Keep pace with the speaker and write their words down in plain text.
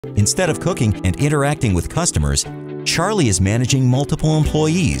Instead of cooking and interacting with customers, Charlie is managing multiple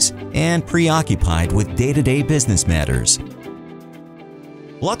employees and preoccupied with day-to-day business matters.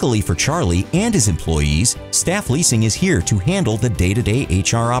 Luckily for Charlie and his employees, Staff Leasing is here to handle the day-to-day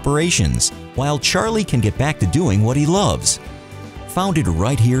HR operations, while Charlie can get back to doing what he loves. Founded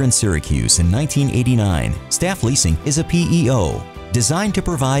right here in Syracuse in 1989, Staff Leasing is a PEO designed to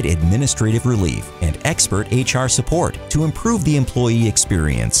provide administrative relief and expert HR support to improve the employee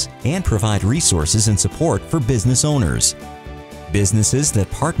experience and provide resources and support for business owners. Businesses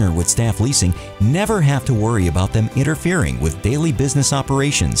that partner with Staff Leasing never have to worry about them interfering with daily business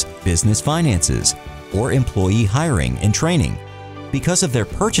operations, business finances, or employee hiring and training. Because of their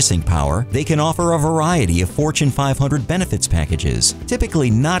purchasing power, they can offer a variety of Fortune 500 benefits packages, typically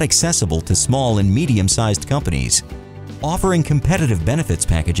not accessible to small and medium-sized companies. Offering competitive benefits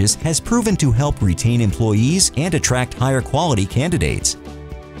packages has proven to help retain employees and attract higher quality candidates.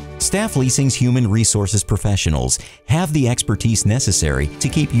 Staff Leasing's human resources professionals have the expertise necessary to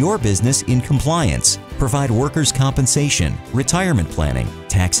keep your business in compliance, provide workers' compensation, retirement planning,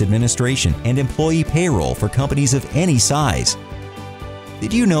 tax administration, and employee payroll for companies of any size.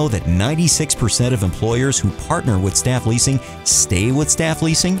 Did you know that 96% of employers who partner with Staff Leasing stay with Staff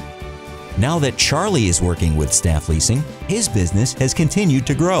Leasing? Now that Charlie is working with Staff Leasing, his business has continued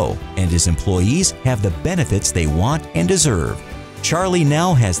to grow, and his employees have the benefits they want and deserve. Charlie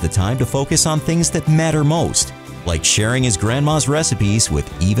now has the time to focus on things that matter most, like sharing his grandma's recipes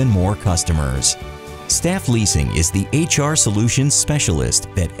with even more customers. Staff Leasing is the HR solutions specialist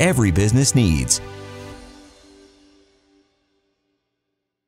that every business needs.